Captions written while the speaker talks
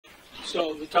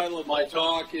So the title of my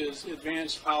talk is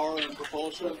Advanced Power and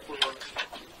Propulsion for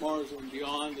Mars and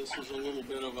Beyond. This is a little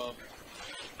bit of a,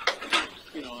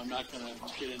 I'm not going to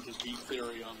get into deep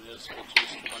theory on this, but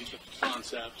just a bunch of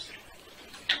concepts.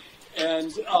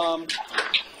 And I'll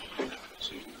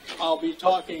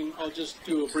just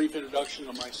do a brief introduction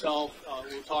of myself.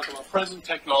 We'll talk about present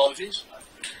technologies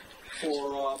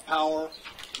for power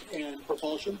and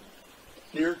propulsion,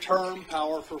 near-term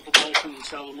power for propulsion in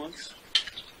settlements,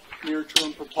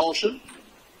 near-term propulsion,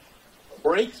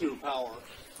 breakthrough power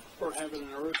for heaven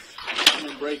and earth, and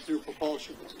then breakthrough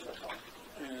propulsion.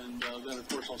 And then, of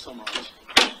course, I'll summarize.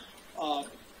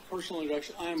 Personal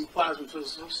introduction. I'm a plasma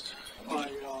physicist.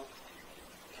 I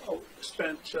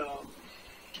spent a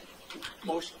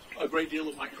great deal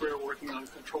of my career working on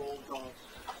controlled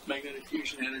magnetic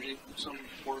fusion energy, some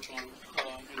work on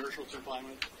inertial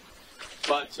confinement.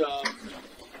 But,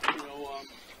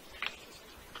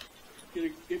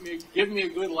 give me a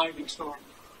good lightning storm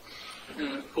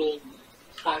and a cold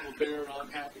bottle of beer, and I'm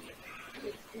happy.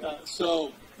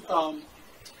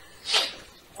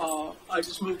 I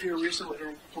just moved here recently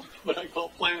from what I call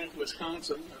Planet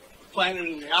Wisconsin, planet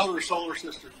in the outer solar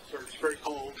system, so it's very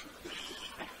cold.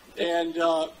 And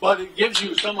but it gives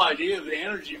you some idea of the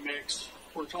energy mix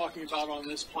we're talking about on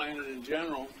this planet in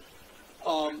general.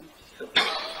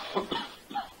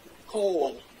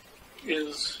 Coal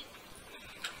is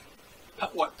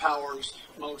what powers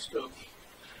most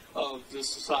of this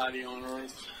society on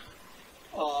Earth.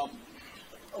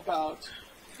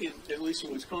 At least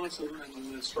in Wisconsin and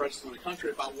in the rest of the country,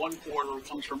 about 1/4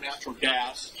 comes from natural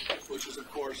gas, which is, of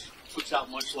course, puts out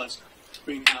much less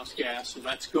greenhouse gas, so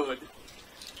that's good.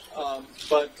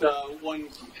 But one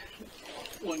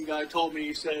guy told me,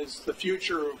 he says, the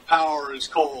future of power is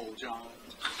coal, John.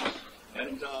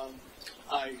 And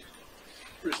I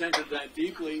resented that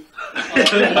deeply.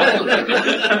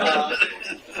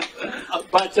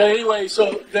 But anyway,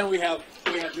 so then we have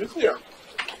nuclear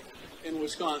in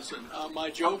Wisconsin.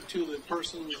 My joke to the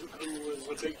person who was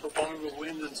a big proponent of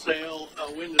wind and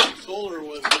solar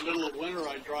was, in the middle of winter,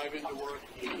 I'd drive into work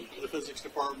in the physics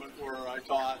department where I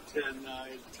taught at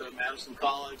Madison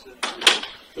College, and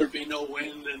there'd be no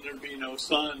wind and there'd be no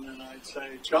sun, and I'd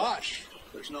say, Josh,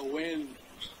 there's no wind,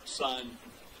 sun,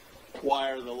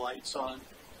 wire the lights on.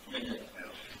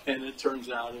 And it turns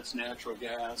out it's natural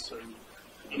gas and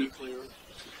nuclear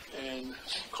and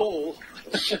coal.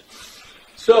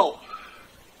 So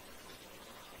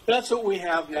that's what we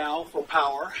have now for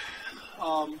power.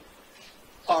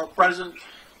 Our present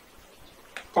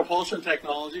propulsion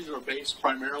technologies are based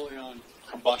primarily on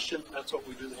combustion. That's what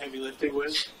we do the heavy lifting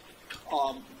with.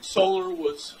 Solar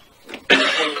was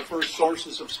one of the first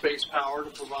sources of space power to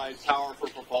provide power for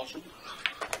propulsion.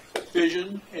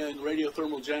 Fission and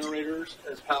radiothermal generators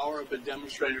as power have been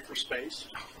demonstrated for space.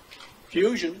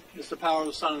 Fusion is the power of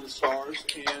the sun and the stars,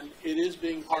 and it is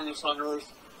being harnessed on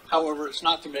Earth. However, it's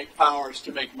not to make power, it's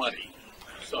to make money.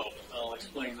 So I'll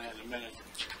explain that in a minute.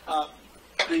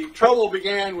 The trouble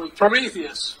began with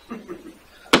Prometheus,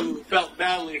 who felt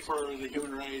badly for the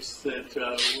human race that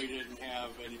we didn't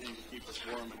have anything to keep us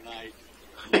warm at night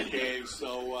in the cave,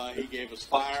 so he gave us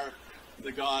fire.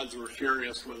 The gods were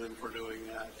furious with him for doing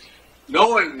that,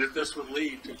 knowing that this would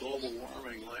lead to global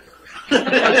warming later.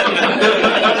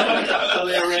 So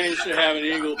they arranged to have an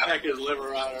eagle peck his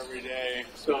liver out every day.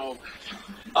 So,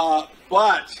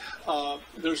 but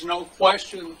there's no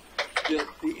question that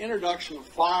the introduction of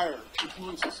fire to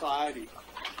human society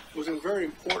was a very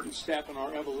important step in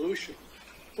our evolution.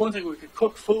 One thing, we could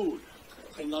cook food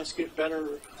and thus get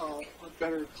better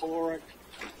caloric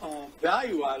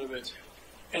value out of it.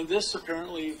 And this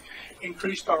apparently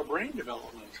increased our brain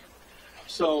development.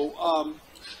 So,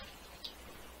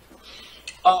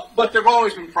 but there have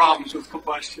always been problems with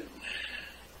combustion.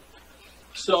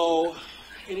 So,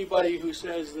 anybody who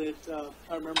says that,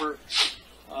 I remember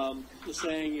the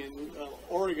saying in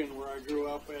Oregon, where I grew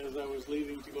up as I was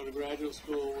leaving to go to graduate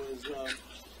school, was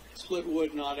split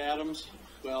wood, not atoms.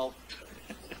 Well,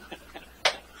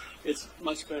 it's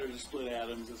much better to split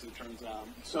atoms, as it turns out.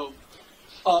 So,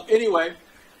 anyway,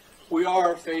 we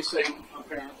are facing,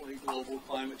 apparently, global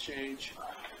climate change.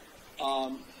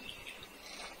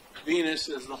 Venus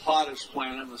is the hottest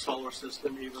planet in the solar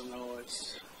system, even though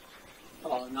it's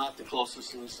not the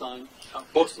closest to the sun.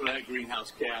 Most of that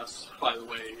greenhouse gas, by the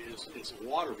way, is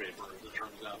water vapor, as it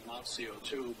turns out, not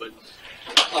CO2. But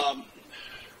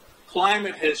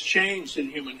climate has changed in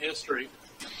human history,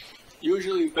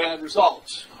 usually bad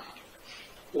results.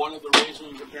 One of the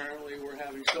reasons, apparently, we're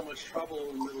having so much trouble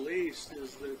in the Middle East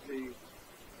is that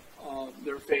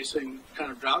they're facing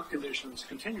kind of drought conditions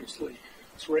continuously.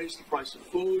 It's raised the price of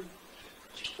food.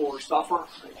 poor suffer,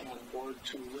 they can't afford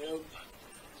to live,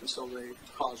 and so they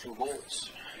cause revolts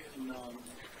in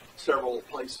several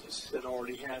places that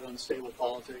already had unstable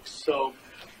politics. So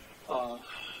I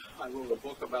wrote a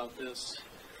book about this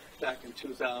back in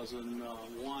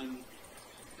 2001,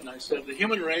 and I said the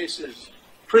human race is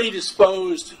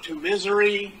predisposed to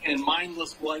misery and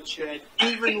mindless bloodshed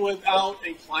even without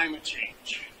a climate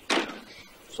change.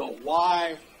 So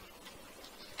why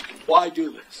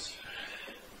do this?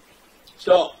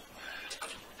 So,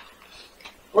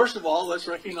 first of all, let's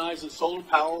recognize that solar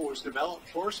power was developed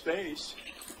for space.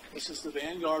 This is the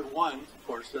Vanguard 1. Of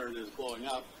course, there it is blowing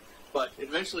up. But it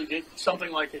eventually did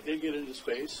something like it did get into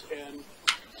space. And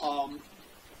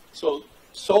so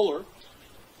solar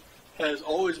has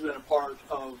always been a part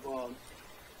of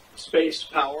space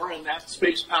power, and that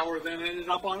space power then ended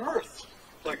up on Earth,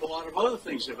 like a lot of other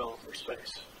things developed for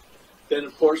space. Then,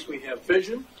 of course, we have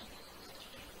fission.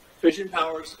 Fission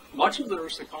powers much of the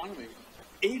Earth's economy.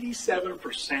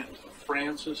 87% of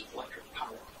France's electric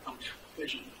power comes from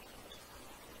fission.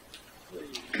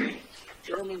 The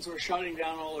Germans are shutting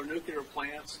down all their nuclear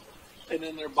plants, and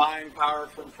then they're buying power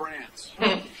from France.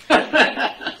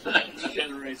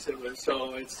 Generates it with,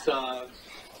 so it's,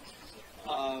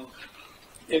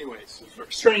 anyways, it's a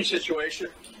strange situation,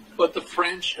 but the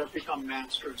French have become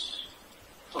masters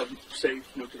of safe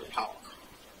nuclear power.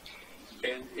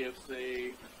 And if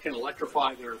they can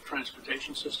electrify their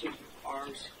transportation system,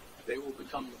 ours, they will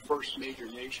become the first major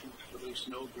nation to produce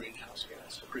no greenhouse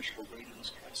gas, appreciable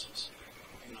greenhouse gases.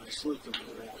 And I salute them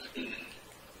for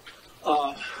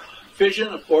that. Fission,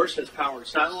 of course, has powered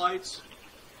satellites,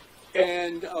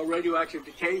 and radioactive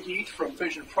decay heat from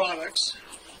fission products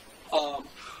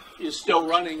is still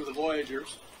running the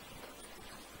Voyagers.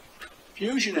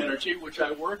 Fusion energy, which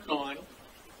I worked on,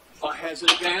 has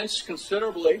advanced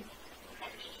considerably.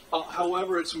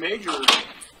 However, its major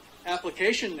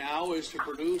application now is to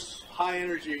produce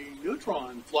high-energy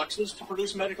neutron fluxes to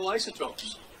produce medical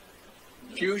isotopes.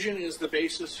 Fusion is the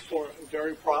basis for a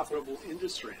very profitable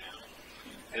industry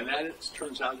now, and that, it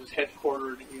turns out, is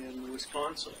headquartered in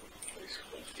Wisconsin,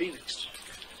 Phoenix.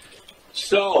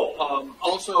 So,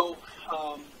 also,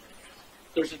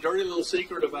 there's a dirty little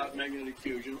secret about magnetic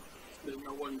fusion that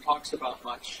no one talks about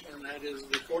much, and that is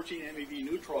the 14 MeV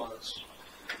neutrons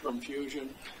from fusion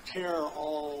tear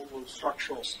all the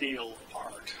structural steel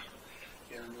apart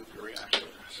in a nuclear reactor.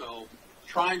 So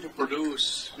trying to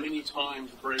produce many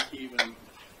times break even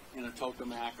in a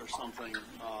tokamak or something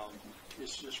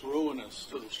is just ruinous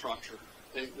to the structure.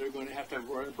 They're going to have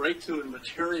breakthrough in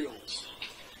materials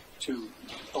to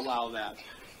allow that.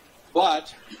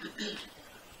 But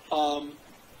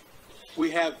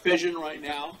we have fission right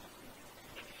now.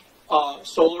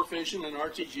 Solar fission and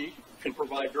RTG can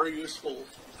provide very useful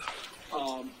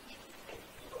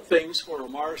things for a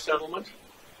Mars settlement.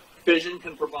 Fission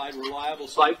can provide reliable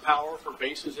site power for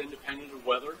bases independent of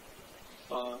weather.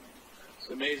 It's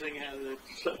amazing how the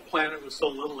planet with so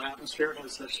little atmosphere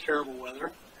has such terrible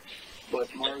weather,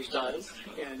 but Mars does.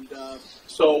 And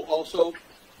so also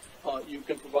you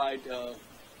can provide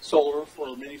solar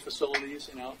for many facilities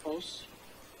and outposts.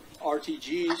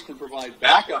 RTGs can provide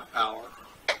backup power,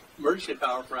 emergency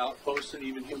power for outposts and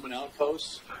even human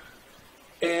outposts.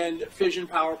 And fission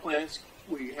power plants,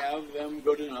 we have them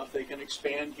good enough, they can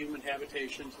expand human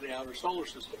habitation to the outer solar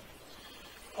system.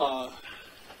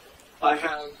 I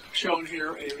have shown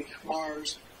here a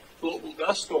Mars global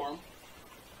dust storm.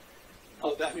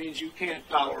 That means you can't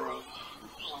power a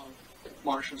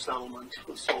Martian settlement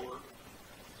with solar.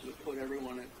 You put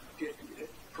everyone at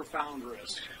profound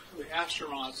risk. The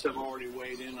astronauts have already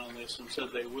weighed in on this and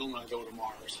said they will not go to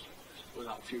Mars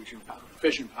without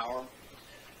fission power.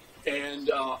 And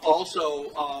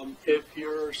also, if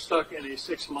you're stuck in a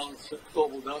 6-month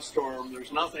global dust storm,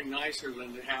 there's nothing nicer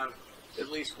than to have at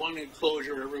least one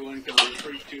enclosure everyone can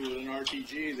retreat to with an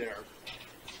RTG there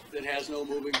that has no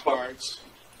moving parts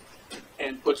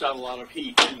and puts out a lot of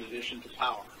heat in addition to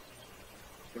power.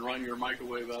 You can run your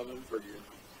microwave oven for your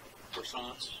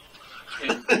croissants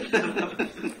and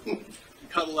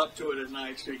cuddle up to it at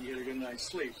night so you can get a good night's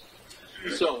sleep.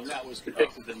 So that was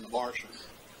depicted in The Martian.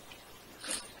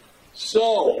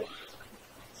 So,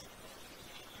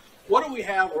 what do we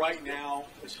have right now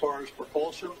as far as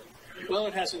propulsion? Well,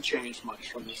 it hasn't changed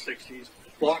much from the 60s.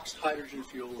 Boxed hydrogen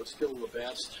fuel is still the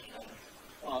best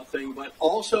thing, but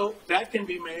also that can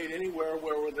be made anywhere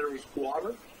where there is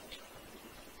water,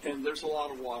 and there's a lot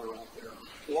of water out there.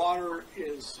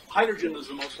 Hydrogen is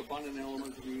the most abundant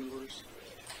element in the universe,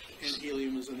 and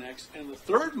helium is the next. And the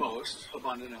third most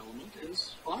abundant element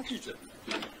is oxygen.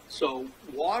 So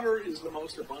water is the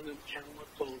most abundant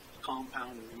chemical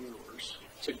compound in the universe.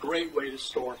 It's a great way to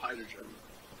store hydrogen.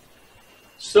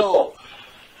 So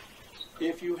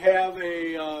if you have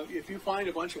if you find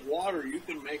a bunch of water, you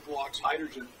can make LOX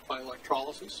hydrogen by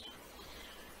electrolysis.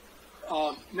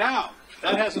 Now,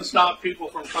 that hasn't stopped people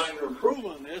from trying to improve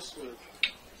on this with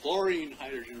fluorine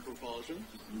hydrogen propulsion.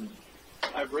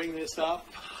 I bring this up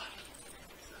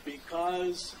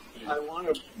because I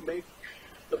want to make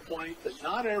the point that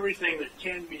not everything that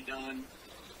can be done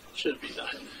should be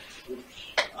done.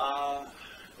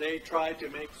 They tried to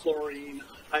make fluorine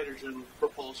hydrogen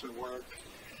propulsion work,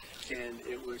 and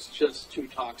it was just too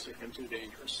toxic and too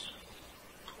dangerous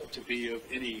to be of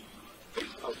any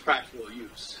practical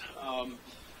use.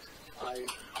 I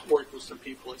worked with some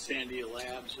people at Sandia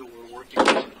Labs who were working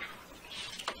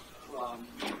on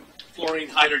fluorine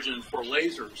hydrogen for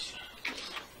lasers,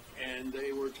 and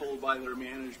they were told by their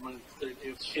management that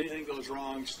if anything goes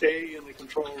wrong, stay in the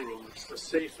control room. It's the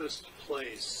safest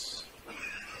place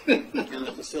in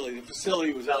the facility. The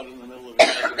facility was out in the middle of a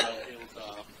desert on a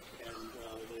hilltop, and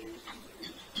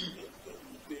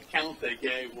the account they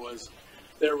gave was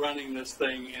they're running this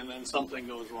thing, and then something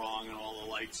goes wrong, and all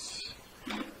the lights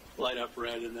light up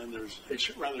red, and then there's a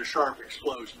rather sharp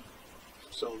explosion.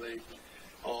 So they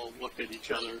all looked at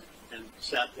each other and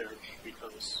sat there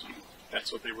because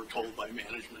that's what they were told by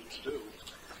management to do.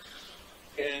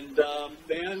 And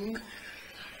then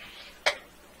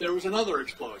there was another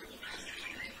explosion.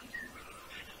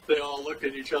 They all looked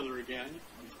at each other again,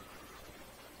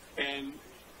 and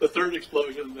the third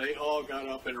explosion, they all got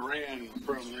up and ran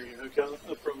from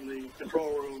the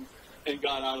control room and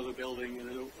got out of the building,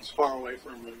 and as far away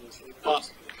from them as they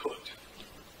possibly could.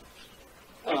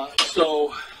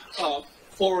 So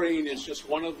fluorine is just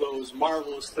one of those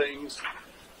marvelous things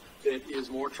that is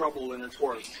more trouble than it's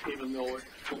worth, even though it,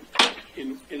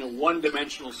 in a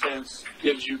one-dimensional sense,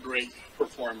 gives you great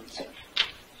performance.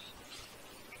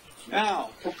 Now,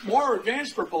 for more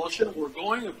advanced propulsion, we're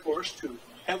going, of course,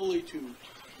 heavily to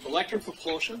electric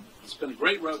propulsion. It's been a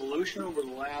great revolution over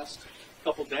the last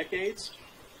couple decades.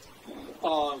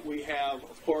 We have,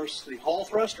 of course, the Hall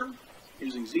thruster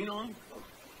using xenon.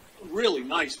 A really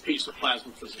nice piece of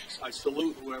plasma physics. I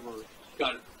salute whoever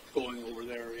got it going over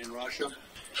there in Russia.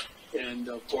 And,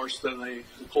 of course, then the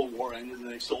Cold War ended, and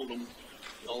they sold them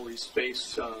all these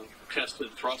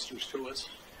space-tested thrusters to us.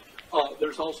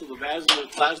 There's also the Vasily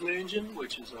plasma engine,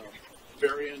 which is a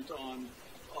variant on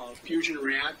fusion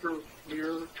reactor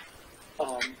mirror.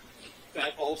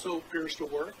 That also appears to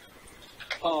work.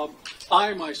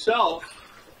 I myself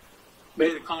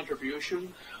made a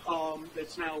contribution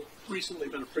that's now recently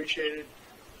been appreciated.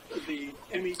 The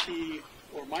MET,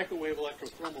 or microwave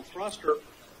electrothermal thruster,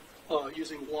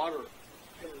 using water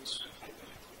as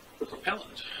the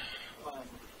propellant.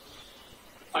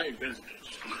 I invented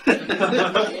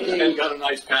it and got a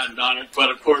nice patent on it, but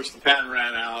of course the patent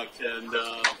ran out, and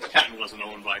the patent wasn't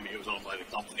owned by me, it was owned by the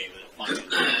company that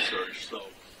funded the research. So,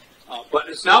 but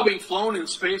it's now being flown in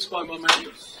space by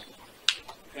Momentous,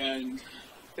 and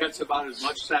that's about as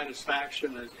much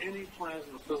satisfaction as any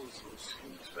plasma physicist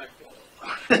can expect.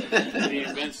 He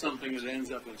invents something that ends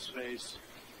up in space.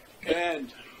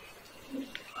 And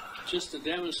just to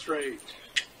demonstrate,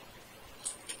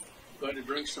 I'm going to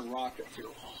drink some rocket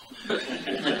fuel.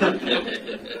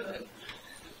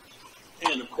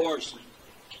 And of course,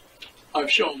 I've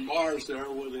shown Mars there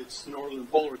with its northern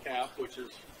polar cap, which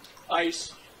is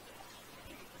ice.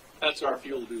 That's our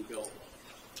fuel depot.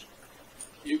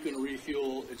 You can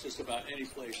refuel at just about any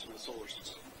place in the solar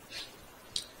system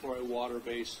for a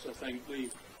water-based thing. The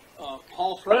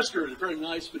Hall thruster is very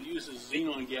nice, but uses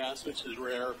xenon gas, which is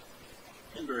rare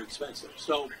and very expensive.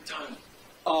 So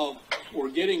we're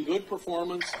getting good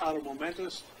performance out of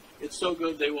Momentous. It's so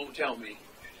good they won't tell me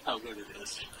how good it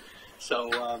is.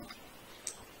 So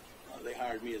they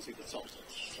hired me as a consultant.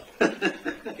 So.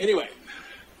 Anyway,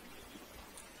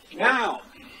 now,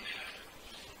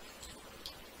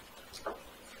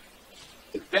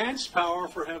 advanced power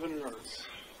for heaven and earth.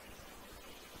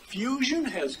 Fusion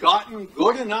has gotten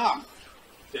good enough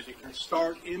that it can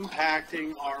start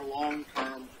impacting our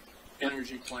long-term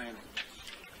energy planning.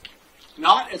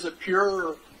 Not as a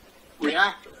pure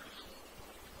reactor,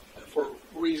 for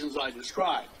reasons I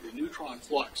described. The neutron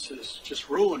flux is just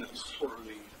ruinous for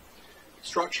the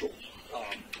structural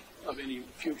of any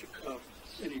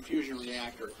fusion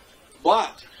reactor.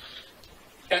 But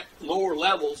at lower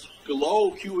levels,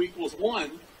 below Q equals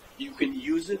 1, you can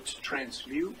use it to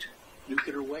transmute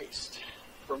nuclear waste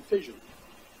from fission.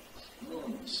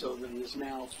 So that it is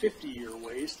now 50-year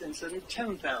waste instead of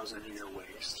 10,000-year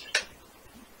waste.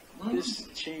 This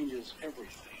changes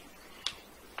everything.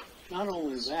 Not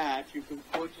only that, you can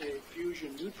put a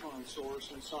fusion neutron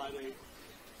source inside a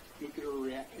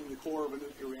nuclear in the core of a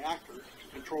nuclear reactor to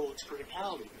control its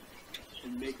criticality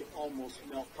and make it almost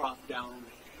melt drop down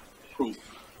proof.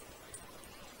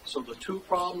 So the two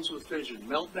problems with fission,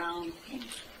 meltdown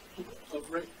of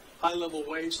high-level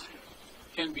waste,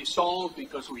 can be solved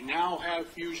because we now have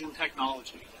fusion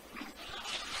technology.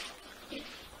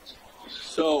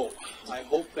 So I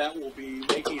hope that will be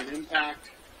making an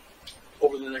impact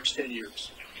over the next 10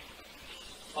 years.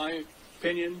 My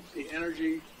opinion, the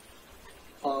energy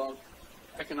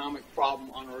economic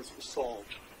problem on Earth was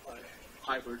solved by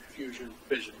hybrid fusion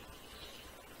fission.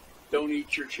 Don't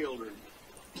eat your children.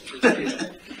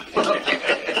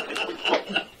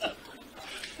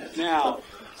 Now,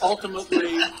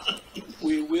 ultimately,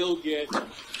 we will get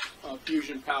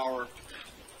fusion power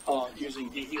using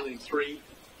dehelium-3,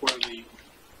 where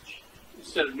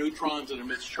instead of neutrons, it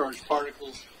emits charged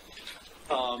particles.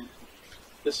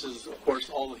 This is, of course,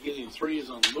 all the helium-3 is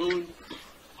on the moon.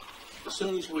 As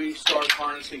soon as we start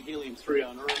harnessing helium-3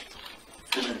 on Earth,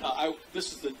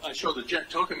 I showed the jet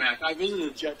tokamak. I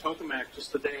visited jet tokamak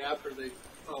just the day after they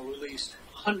released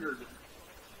 100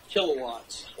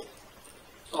 kilowatts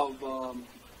of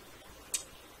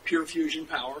pure fusion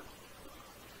power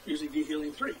using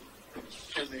dehelium-3,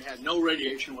 and they had no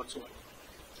radiation whatsoever.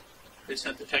 They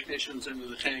sent the technicians into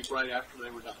the tank right after they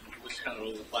were done. It was kind of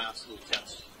a last little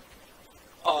test.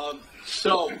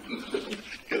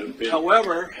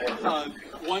 However,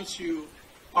 once you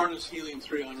harness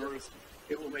helium-3 on Earth,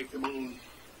 it will make the moon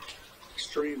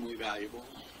extremely valuable,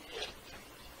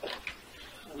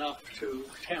 enough to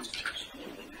tempt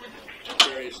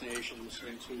various nations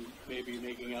into maybe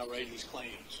making outrageous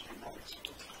claims,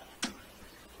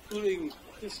 including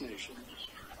this nation,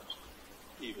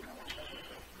 even.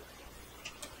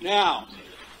 Now,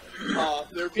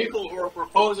 there are people who are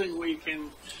proposing we can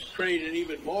create an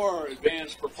even more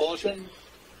advanced propulsion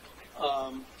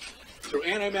through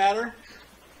antimatter,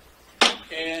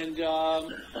 and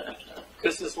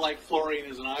this is like fluorine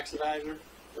as an oxidizer.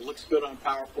 It looks good on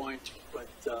PowerPoint, but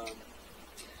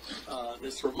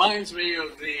this reminds me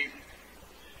of the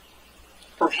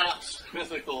perhaps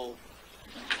mythical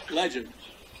legend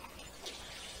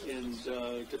in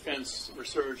defense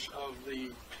research of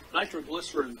the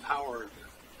nitroglycerin-powered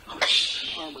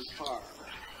armored car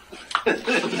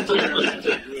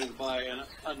by an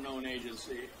unknown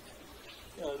agency.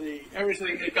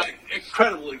 Everything, it got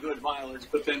incredibly good mileage,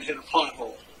 but then hit a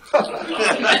pothole.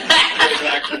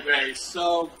 Back to base.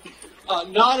 So,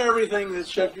 not everything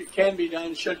that can be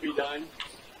done should be done.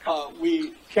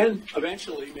 We can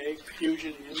eventually make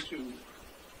fusion into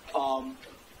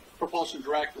propulsion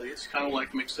directly. It's kind of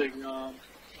like mixing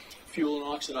fuel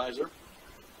and oxidizer.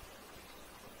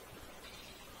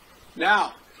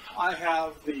 Now, I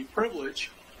have the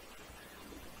privilege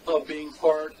of being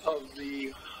part of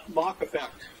the Mach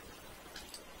effect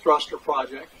thruster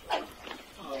project,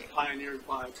 pioneered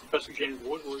by Professor James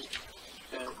Woodward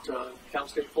at Cal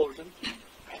State Fullerton,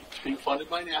 being funded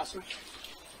by NASA.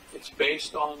 It's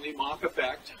based on the Mach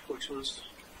effect, which was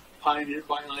pioneered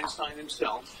by Einstein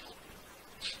himself.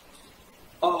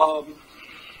 We're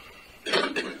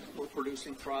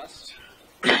producing thrust.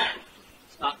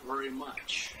 It's not very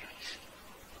much.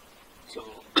 So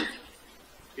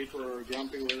people are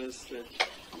grumpy with us that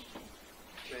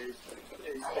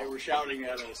they were shouting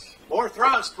at us, more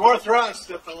thrust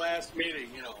at the last meeting,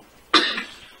 you know.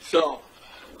 So,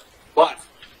 but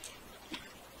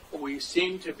we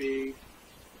seem to be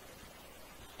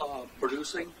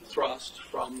producing thrust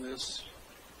from this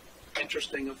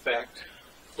interesting effect,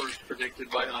 first predicted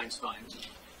by Einstein.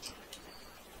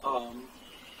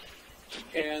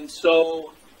 And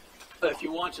so, if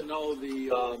you want to know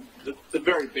the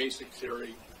very basic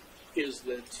theory, is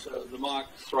that the Mach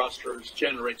thrusters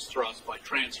generates thrust by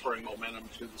transferring momentum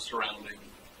to the surrounding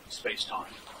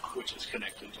space-time, which is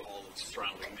connected to all its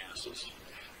surrounding masses.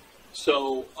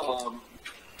 So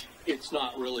it's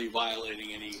not really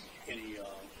violating any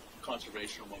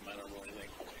conservation of momentum or anything.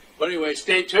 But anyway,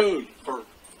 stay tuned for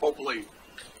hopefully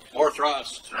more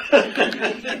thrust.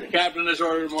 The captain has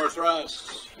ordered more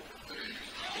thrust.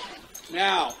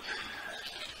 Now,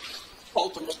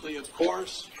 ultimately, of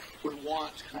course, we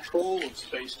want control of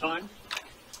space-time.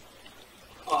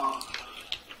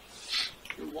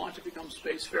 We want to become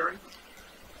spacefaring.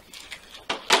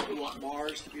 We want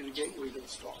Mars to be the gateway to the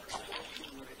stars.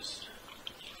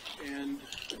 And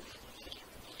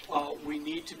we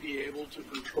need to be able to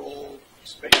control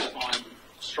space-time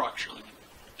structure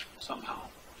somehow.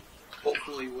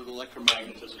 hopefully with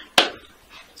electromagnetism.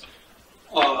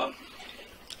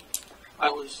 I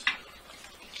was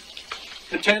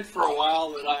content for a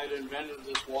while that I had invented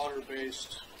this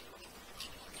water-based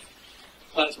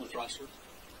plasma thruster,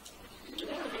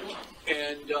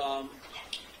 and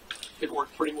it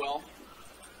worked pretty well.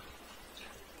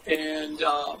 And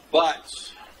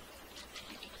but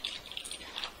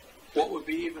what would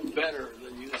be even better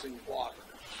than using water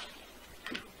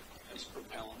as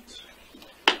propellant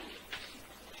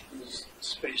is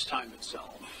space-time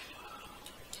itself.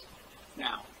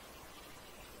 Now,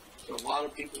 there are a lot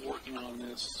of people working on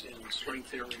this in string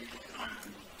theory.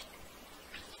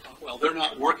 Well, they're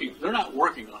not working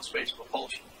on space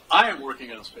propulsion. I am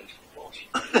working on space propulsion.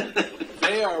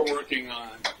 They are working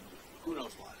on who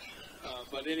knows what.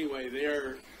 But anyway,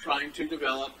 they're trying to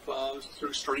develop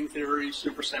through string theory,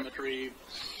 supersymmetry,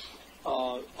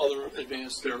 other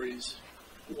advanced theories,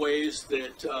 ways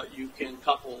that you can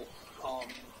couple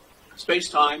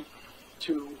space-time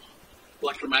to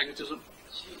electromagnetism.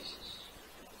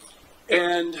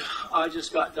 And I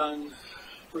just got done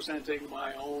presenting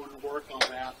my own work on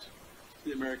that to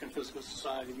the American Physical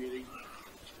Society meeting.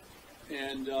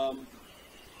 And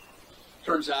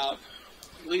turns out,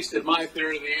 at least in my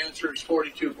theory, the answer is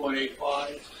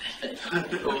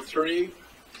 42.85, 03.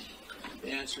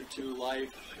 The answer to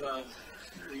life, the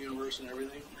universe, and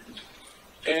everything.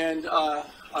 And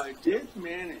I did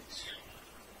manage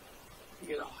to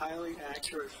get a highly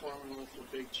accurate formula for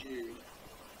big G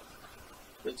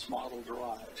that's model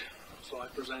derived. So I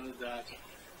presented that.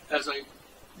 As I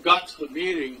got to the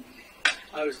meeting,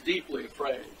 I was deeply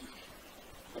afraid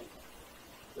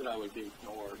that I would be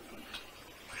ignored.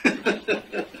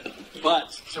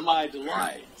 But to my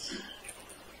delight,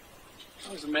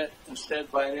 I was met instead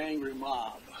by an angry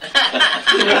mob.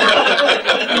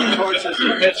 Torches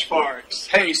and pitchforks.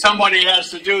 Hey, somebody has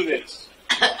to do this.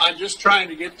 I'm just trying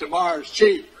to get to Mars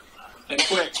cheap and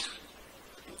quick.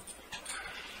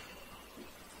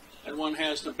 And one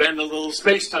has to bend a little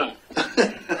space-time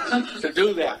to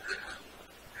do that.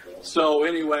 So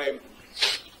anyway,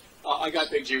 I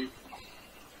got big G.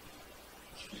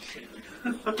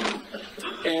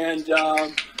 And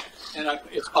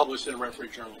it's published in a referee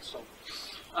journal. So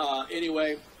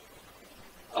anyway,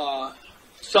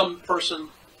 some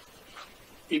person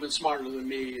even smarter than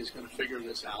me is going to figure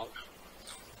this out.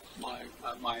 My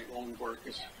own work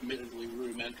is admittedly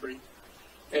rudimentary,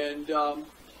 and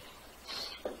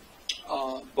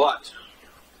but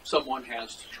someone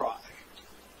has to try.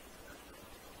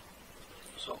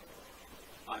 So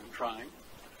I'm trying,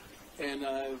 and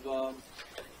I've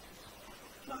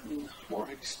gotten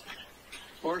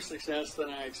more success than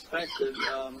I expected.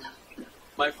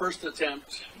 My first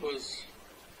attempt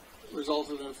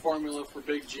resulted in a formula for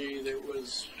big G that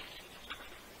was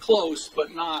close,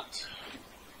 but not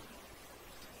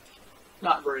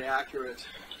very accurate.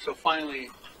 So finally,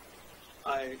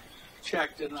 I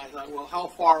checked and I thought, well, how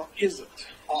far is it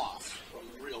off from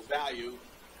the real value?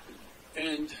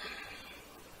 And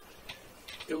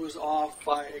it was off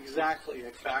by exactly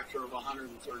a factor of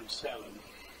 137,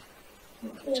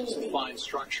 which is a fine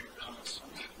structure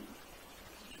constant.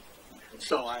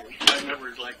 So I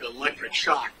remember like an electric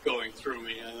shock going through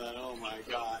me. I thought, oh my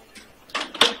God,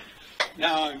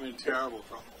 now I'm in terrible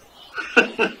trouble.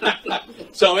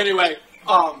 So anyway,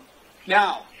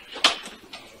 now,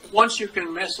 once you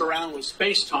can mess around with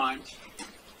space-time,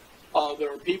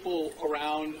 there are people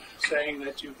around saying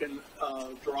that you can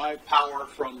derive power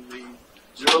from the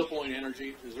zero-point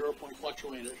energy, the zero-point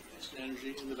fluctuation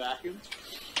energy in the vacuum.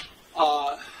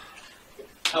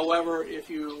 However, if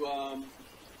you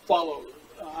follow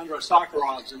Andrei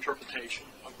Sakharov's interpretation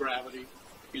of gravity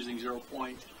using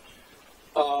zero-point,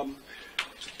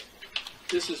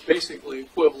 this is basically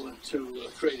equivalent to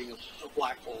creating a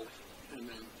black hole and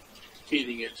then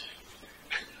feeding it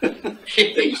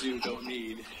things you don't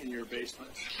need in your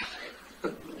basement.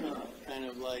 Kind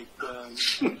of like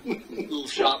little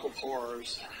shop of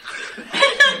horrors.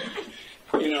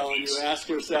 You know, and you ask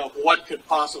yourself, what could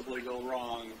possibly go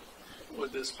wrong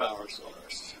with this power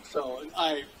source? So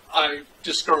I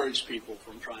discourage people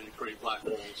from trying to create black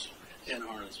holes and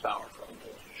harness power from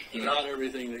them. Not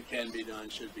everything that can be done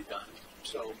should be done.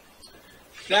 So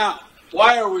now,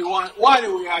 why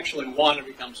do we actually want to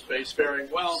become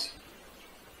spacefaring? Well,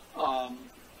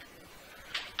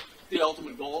 the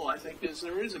ultimate goal, I think, is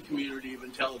there is a community of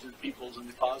intelligent peoples in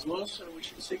the cosmos, and we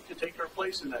should seek to take our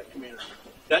place in that community.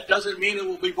 That doesn't mean it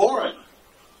will be boring.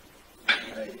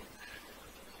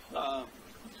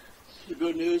 The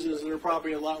good news is they're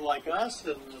probably a lot like us,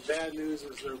 and the bad news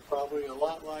is they're probably a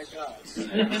lot like us.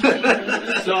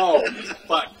 So,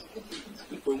 but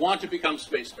if we want to become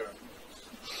spacefaring,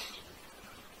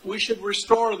 we should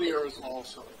restore the Earth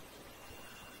also.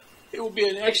 It would be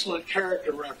an excellent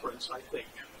character reference, I think,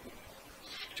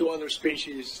 to other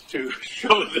species to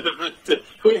show them that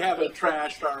we haven't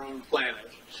trashed our own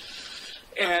planet.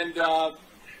 And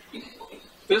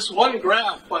this one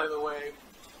graph, by the way,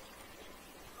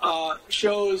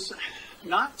 shows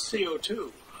not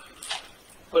CO2,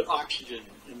 but oxygen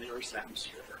in the Earth's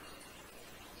atmosphere.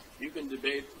 You can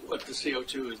debate what the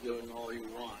CO2 is doing all you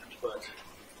want, but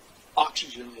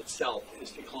oxygen itself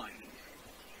is declining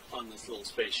on this little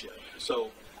spaceship.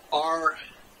 So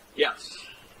yes,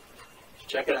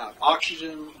 check it out,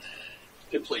 oxygen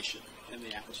depletion in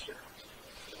the atmosphere.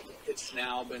 It's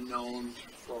now been known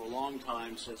for a long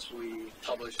time since we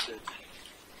published it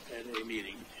at a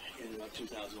meeting in about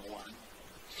 2001.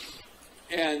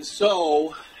 And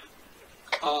so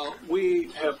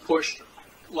we have pushed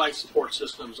life support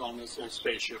systems on this little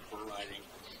spaceship we're riding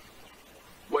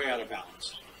way out of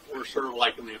balance. We're sort of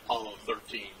like in the Apollo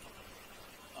 13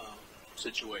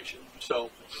 situation.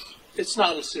 So it's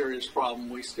not a serious problem.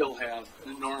 We still have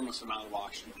an enormous amount of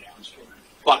oxygen in the atmosphere.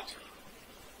 But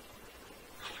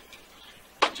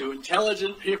to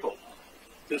intelligent people,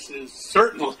 this is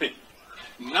certainly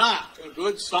not a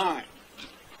good sign.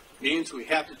 It means we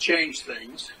have to change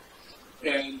things.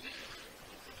 And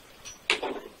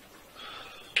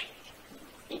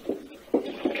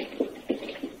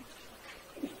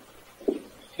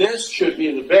this should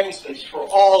be the basis for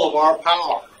all of our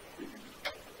power.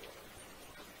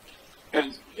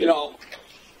 And, you know,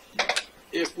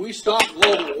 if we stop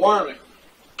global warming,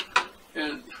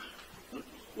 and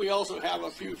we also have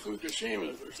a few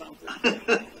Fukushimas or something,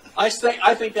 I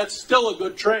think that's still a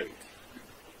good trade.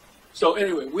 So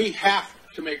anyway, we have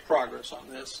to make progress on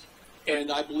this. And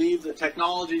I believe the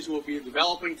technologies we'll be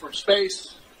developing for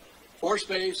space, for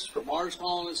Mars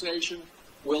colonization,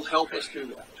 will help us do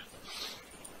that.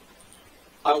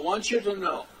 I want you to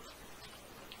know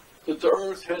that the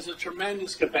Earth has a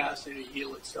tremendous capacity to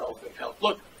heal itself and help.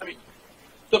 Look, I mean,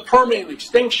 the Permian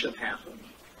extinction happened.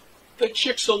 The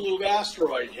Chicxulub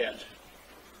asteroid hit.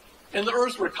 And the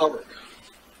Earth recovered.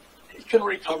 It can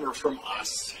recover from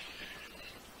us.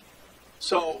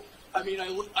 So, I mean, I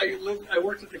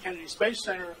worked at the Kennedy Space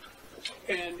Center,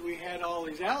 and we had all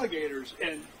these alligators.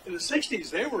 And in the 60s,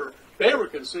 they were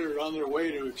considered on their way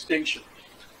to extinction.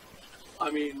 I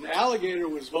mean, the alligator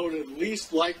was voted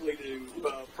least likely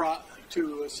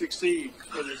to succeed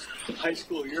in its high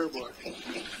school yearbook.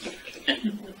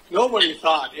 Nobody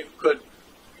thought it could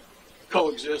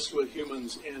coexist with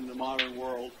humans in the modern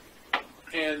world.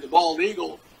 And the bald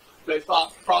eagle, they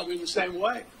thought probably the same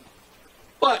way.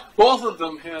 But both of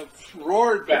them have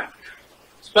roared back,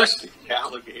 especially the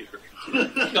alligator,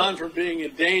 gone from being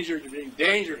endangered to being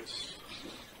dangerous.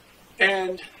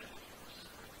 And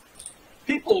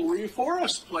people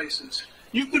reforest places.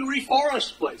 You can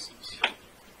reforest places.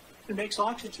 It makes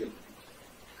oxygen,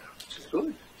 which is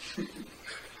good.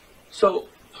 So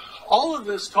all of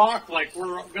this talk like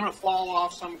we're going to fall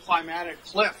off some climatic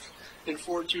cliff in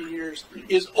 14 years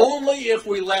is only if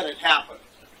we let it happen.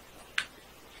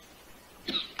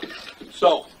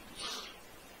 So,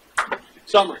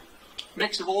 summary.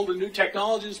 Mix of old and new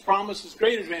technologies promises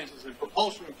great advances in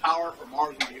propulsion and power for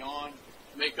Mars and beyond,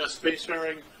 make us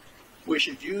spacefaring. We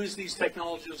should use these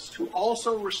technologies to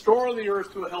also restore the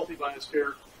Earth to a healthy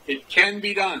biosphere. It can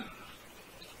be done.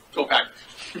 Go back.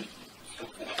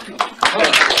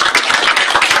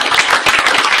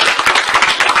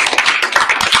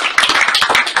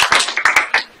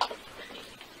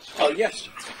 Yes.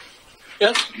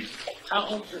 Yes?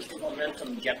 How does the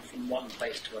momentum get from one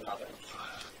place to another?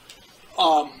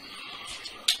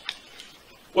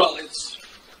 Well,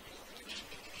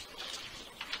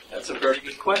 that's a very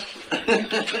good question.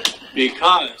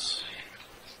 Because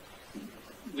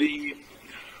the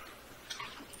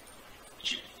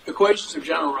equations of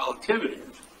general relativity,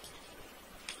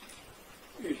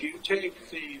 if you take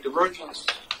the divergence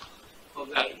of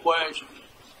that equation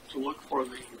to look for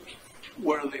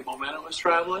where the momentum is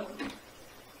traveling,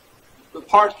 the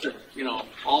part that,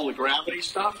 all the gravity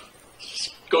stuff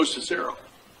goes to zero.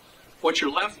 What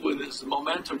you're left with is the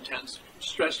momentum tensor,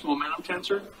 stretched momentum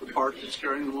tensor, the part that's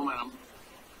carrying the momentum,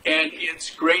 and its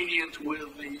gradient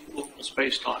with the local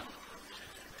space-time.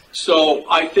 So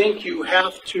I think you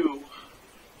have to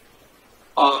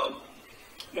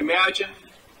imagine,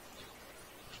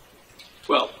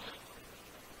 well,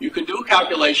 you can do a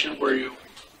calculation where you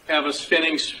have a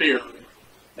spinning sphere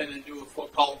and then do a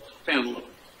Foucault pendulum.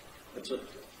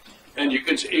 And you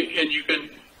can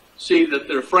see that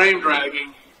their frame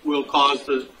dragging will cause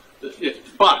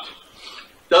but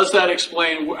does that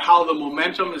explain how the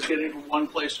momentum is getting from one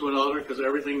place to another? Because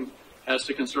everything has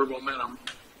to conserve momentum.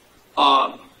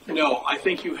 No, I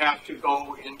think you have to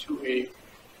go into a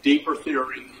deeper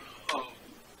theory of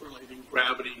relating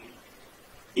gravity.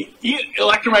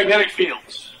 Electromagnetic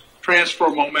fields transfer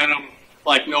momentum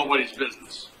like nobody's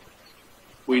business.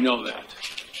 We know that.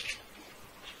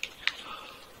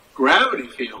 Gravity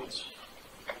fields,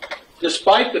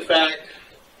 despite the fact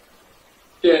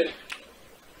that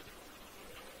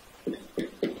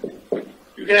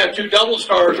you can have two double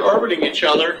stars orbiting each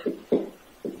other,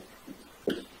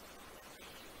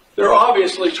 they're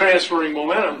obviously transferring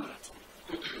momentum,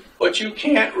 but you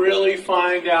can't really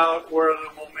find out where the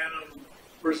momentum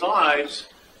resides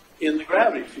in the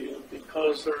gravity field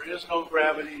because there is no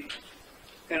gravity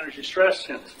energy stress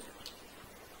tensor.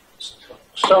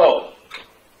 So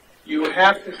you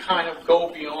have to kind of go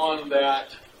beyond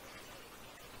that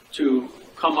to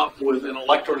come up with an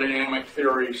electrodynamic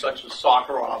theory such as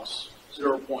Sakharov's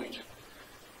 0 point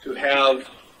to have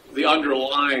the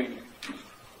underlying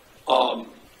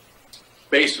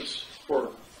basis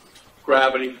for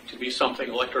gravity to be something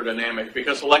electrodynamic,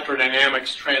 because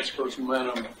electrodynamics transfers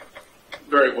momentum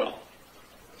very well.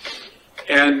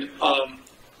 And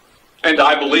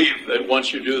I believe that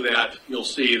once you do that, you'll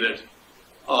see that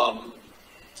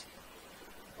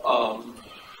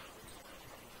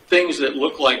things that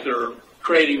look like they're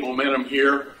creating momentum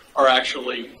here are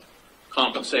actually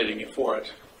compensating for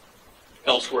it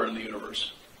elsewhere in the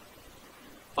universe.